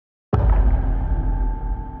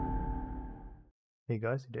Hey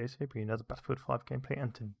guys, today's here bringing another Battlefield 5 gameplay,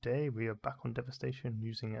 and today we are back on Devastation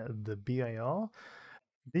using the BAR,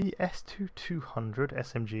 the S2200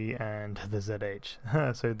 SMG, and the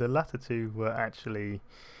ZH. So the latter two were actually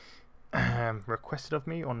requested of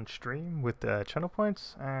me on stream with the channel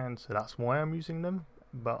points, and so that's why I'm using them.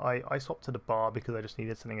 But I swapped to the BAR because I just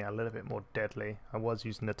needed something a little bit more deadly. I was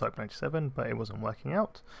using the Type 97, but it wasn't working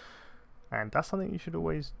out. And that's something you should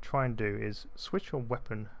always try and do, is switch your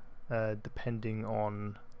weapon depending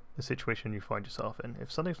on the situation you find yourself in. If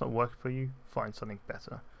something's not working for you, find something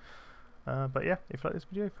better. But yeah, if you like this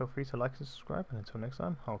video, feel free to like and subscribe, and until next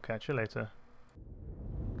time, I'll catch you later.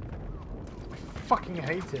 I fucking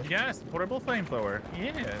hate it. Yes, portable flamethrower.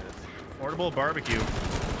 Yes. Portable barbecue.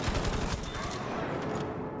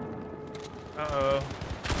 Uh-oh.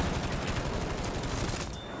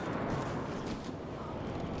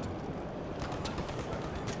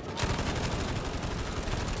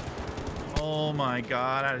 Oh my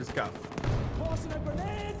god, I just got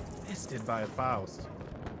fisted by a Faust.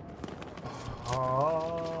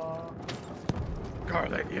 Oh.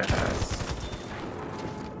 Garlic, yes.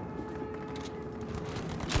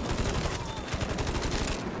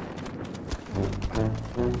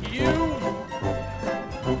 You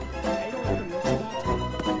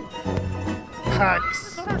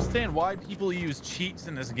Hacks. I don't understand why people use cheats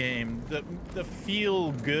in this game. The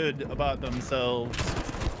feel good about themselves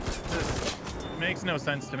just makes no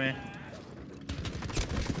sense to me.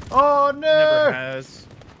 Oh no! Never has.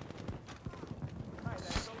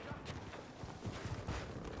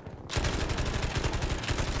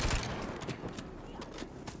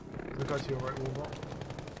 The guy to your right, Walmart.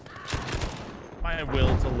 My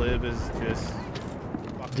will to live is just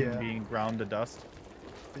fucking Yeah. being ground to dust.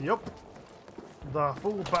 Yup. The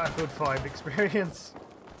full Battlefield 5 experience.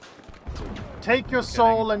 Take your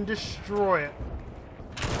soul and destroy it.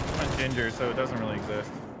 I'm a ginger, so it doesn't really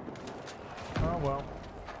exist. Oh well.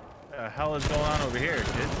 What the hell is going on over here,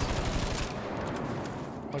 kids?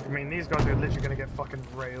 Like, I mean, these guys are literally gonna get fucking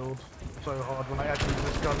railed so hard when I actually use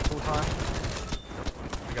this gun full time.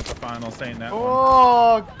 I got the final saying that one.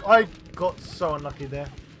 Oh, I got so unlucky there.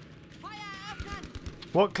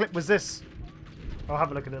 What clip was this? I'll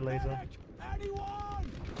have a look at it later.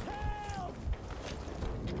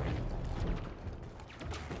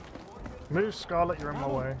 Move, Scarlet, you're in my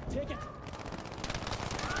way.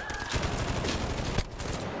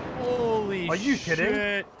 Holy shit. Are you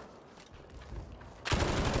kidding?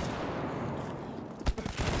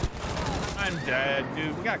 I'm dead,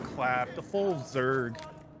 dude. We got clapped. The full Zerg.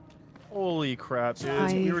 Holy crap,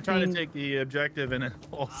 dude. We were trying to take the objective and then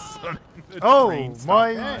all of a sudden the train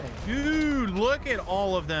stopped. My... Dude, look at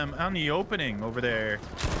all of them on the opening over there.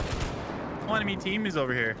 Whole enemy team is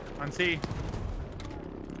over here on C.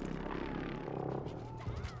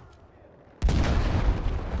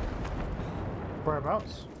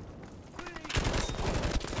 Whereabouts?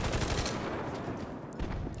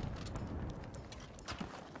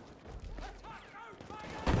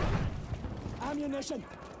 Ammunition.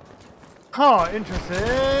 Huh,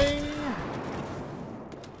 interesting.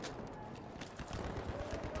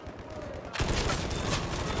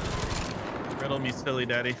 Riddle me, silly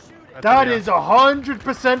daddy. That is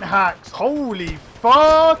 100% hacks. Holy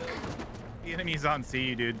fuck. The enemy's on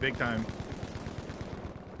C, dude. Big time.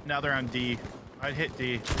 Now they're on D. I'd hit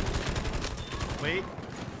D. Wait.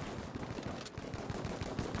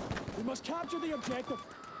 We must capture the objective.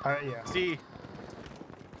 Yeah. C.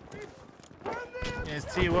 Yeah,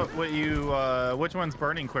 C, what you, which one's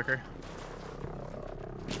burning quicker?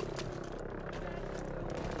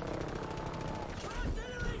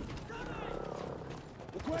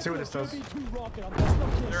 Let's see what this does.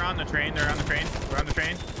 They're on the train, they're on the train, they're on the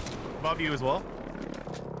train. Above you as well.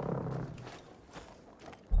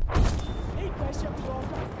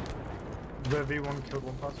 The V1 killed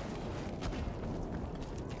one person.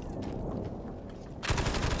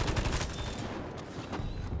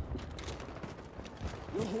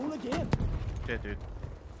 You'll hold again. Shit, dude.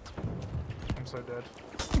 I'm so dead.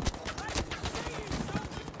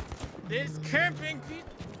 This camping.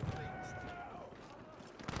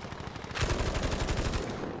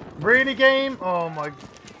 Really, game? Oh my.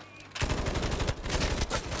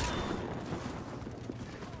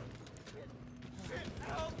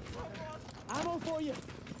 Ammo for you.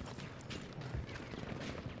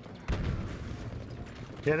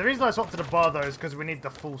 Yeah, the reason I swapped to the BAR though is because we need the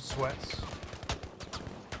full sweats.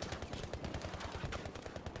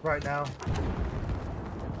 Right now.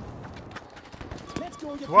 Let's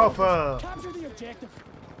go get Welfare. capture the objective.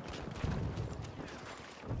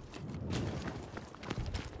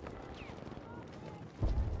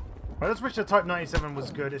 I just wish the Type 97 was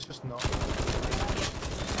good, it's just not.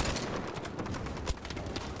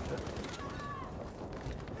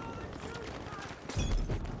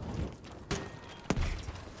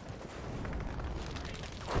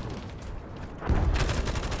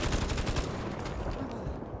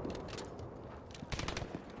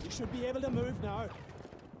 should be able to move now.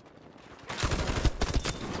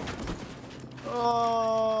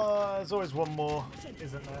 Oh, there's always one more,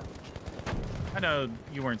 isn't there? I know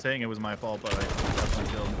you weren't saying it was my fault, but I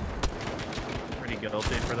definitely feel pretty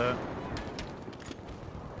guilty for that.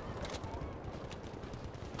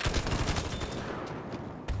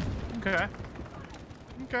 Okay.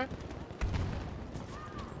 Okay.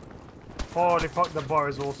 Holy fuck, the bar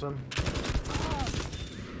is awesome.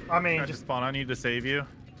 I mean, Tried to just spawn. I need to save you.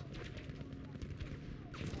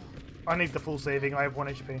 I need the full saving. I have 1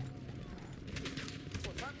 HP.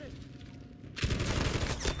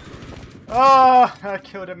 Oh, I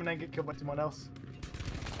killed him and then get killed by someone else.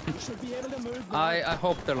 You should be able to move now. I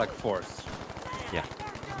hope they're like force. Yeah.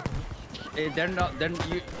 They're not.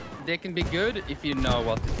 They can be good if you know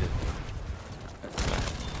what to do.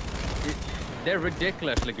 They're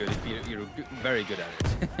ridiculously good if you're very good at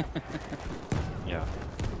it. Yeah.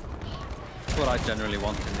 That's what I generally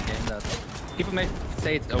want in the game. That people may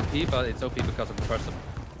say it's OP, but it's OP because of the person.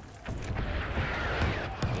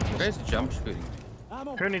 There's jump shooting.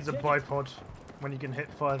 Ammo. Who needs a Take it. bipod when you can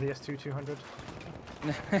hit fire the S2200?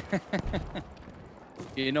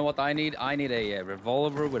 You know what I need? I need a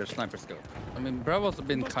revolver with a sniper scope. I mean, Bravo's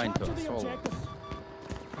been Must kind to capture us the always. objective.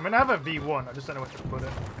 I mean, I have a V1. I just don't know where to put it.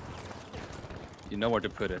 You know where to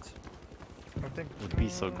put it. I think It would be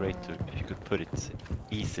so great if you could put it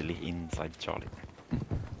easily inside Charlie.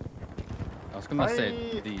 I was gonna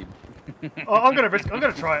say the. Oh, I'm gonna risk. I'm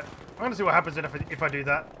gonna try it. I'm gonna see what happens if I do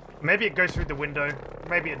that. Maybe it goes through the window.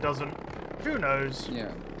 Maybe it doesn't. Who knows?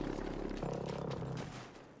 Yeah.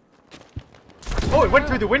 Oh, it went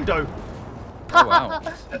through the window. Oh wow.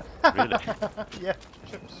 Really? Yeah,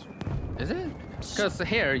 chips. Is it? Because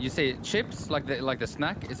here you say chips, like the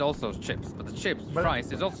snack is also chips, but the chips But-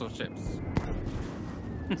 fries is also chips.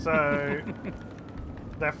 So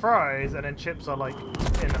they're fries, and then chips are like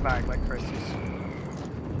in the bag, like crisps.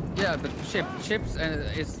 Yeah, but chips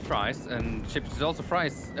is fries, and chips is also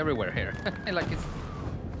fries everywhere here. And like it's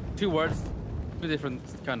 2 words, 2 different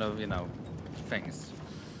kind of things.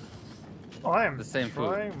 I am The same food.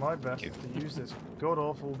 trying my best to use this god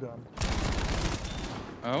awful gun.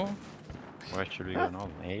 Oh, Where should we go now?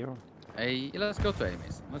 A or? hey, let's go to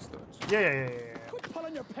Amy's. Let's do it. Yeah. Quit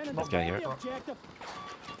pulling your pin and Not defend here. the objective.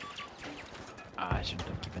 Ah, I shouldn't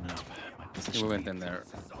have given up my position. We went in there.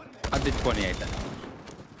 I did 28 then.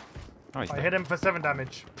 Oh, he's I dead. hit him for 7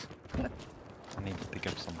 damage. I need to pick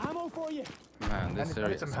up some. Ammo for you. Man, this I need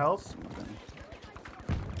area. some is help. smoking.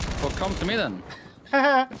 Well, come to me then.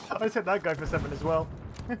 I just hit that guy for 7 as well.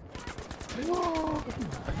 I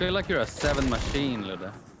feel like you're a 7 machine,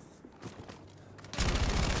 Luda.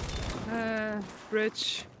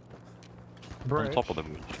 Bridge. On top of the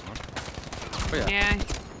bridge. Huh? Oh yeah. Yeah.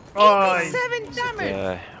 Oh, 7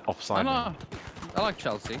 damage. Offside. I like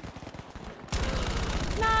Chelsea.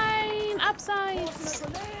 9 upside.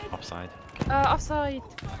 Offside. Offside.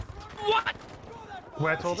 What?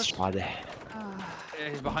 where told us? Schade.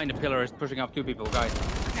 He's behind the pillar. He's pushing up 2 people, guys.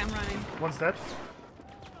 Okay, I'm running. One's dead.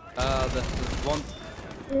 The one.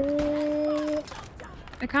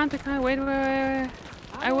 I can't. Wait.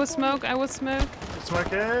 I will smoke.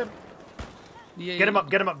 Smoke it. Yeah, Get him up,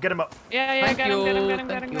 get him up, get him up. Yeah, Thank got him, got him, you, got him,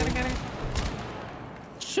 got him, thank got him, got him.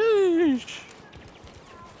 Sheesh.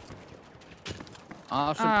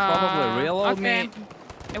 I should probably reload okay. me.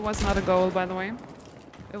 It was not a goal, by the way.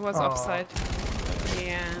 It was Aw. offside.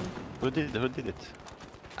 Yeah. Who did it?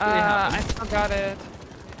 I happens. forgot it.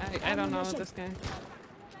 I don't know this guy.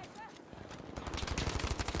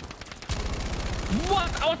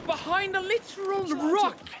 What? I was behind a literal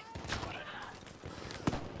rock.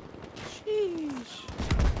 Sheesh.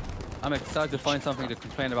 I'm excited to find something to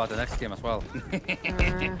complain about the next game as well.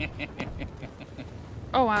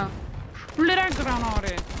 Oh wow.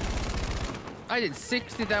 Flittergranater. I did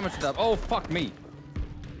 60 damage to that. Oh, fuck me.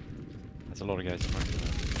 There's a lot of guys.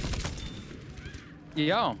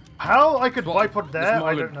 Yeah. How I could Small- bipod the there, I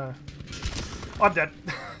smaller- don't know. I'm dead.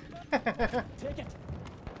 Take it.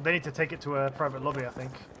 They need to take it to a private lobby, I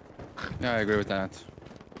think. Yeah, I agree with that.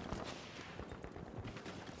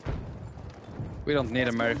 We don't need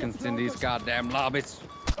Americans in these goddamn lobbies.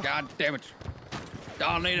 God damn it.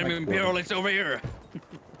 Don't need them imperialists over here.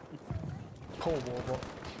 Poor Warbot.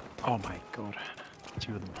 Oh my god.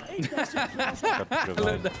 2 of them. Ain't that shit class? Got to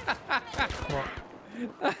revive. What?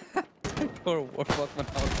 Poor Warbot when I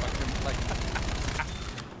was fucking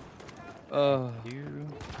like... You.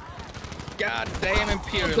 God damn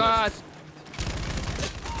imperialists. God.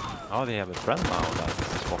 Oh, they have a friend now. That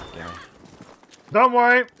spot guy. Don't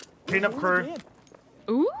worry, cleanup crew. Again.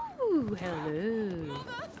 Ooh, hello.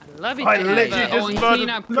 I love it. I to have literally a just own murdered.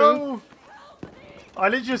 cleanup crew. No! I I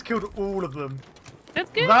literally just killed all of them. That's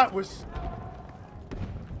good. That was...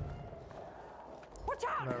 Watch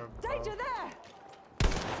out! No, Danger there!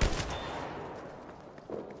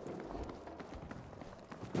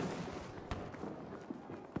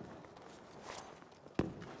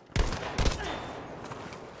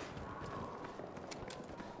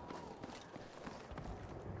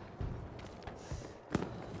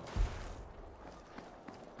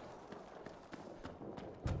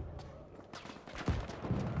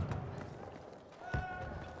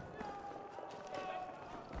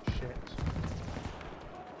 Shit.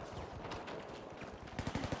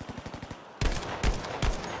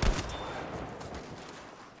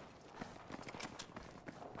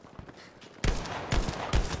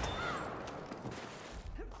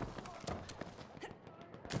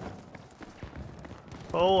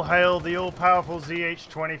 All hail the all-powerful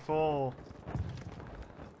ZH29.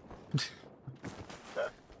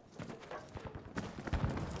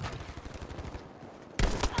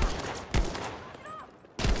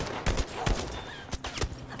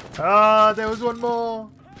 Ah, there was one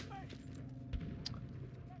more.